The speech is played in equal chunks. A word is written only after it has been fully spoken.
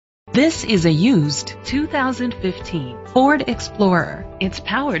This is a used 2015 Ford Explorer. It's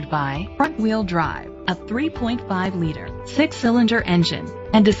powered by front-wheel drive, a 3.5-liter, 6-cylinder engine,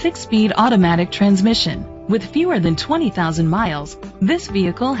 and a 6-speed automatic transmission. With fewer than 20,000 miles, this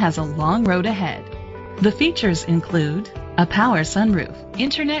vehicle has a long road ahead. The features include a power sunroof,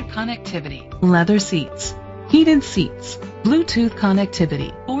 internet connectivity, leather seats, heated seats, Bluetooth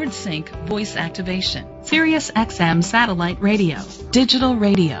connectivity, Ford Sync voice activation, Sirius XM satellite radio, digital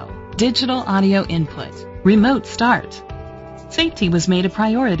audio input, remote start. Safety was made a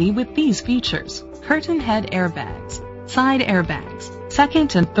priority with these features: curtain head airbags, side airbags,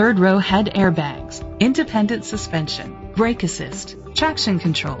 second and third row head airbags, independent suspension, brake assist, traction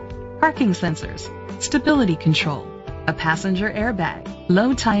control, parking sensors, stability control, a passenger airbag,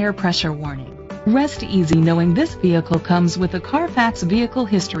 low tire pressure warning. Rest easy knowing this vehicle comes with a Carfax Vehicle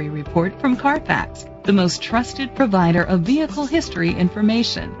History Report from Carfax, the most trusted provider of vehicle history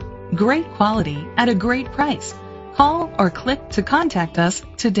information. Great quality at a great price. Call or click to contact us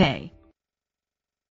today.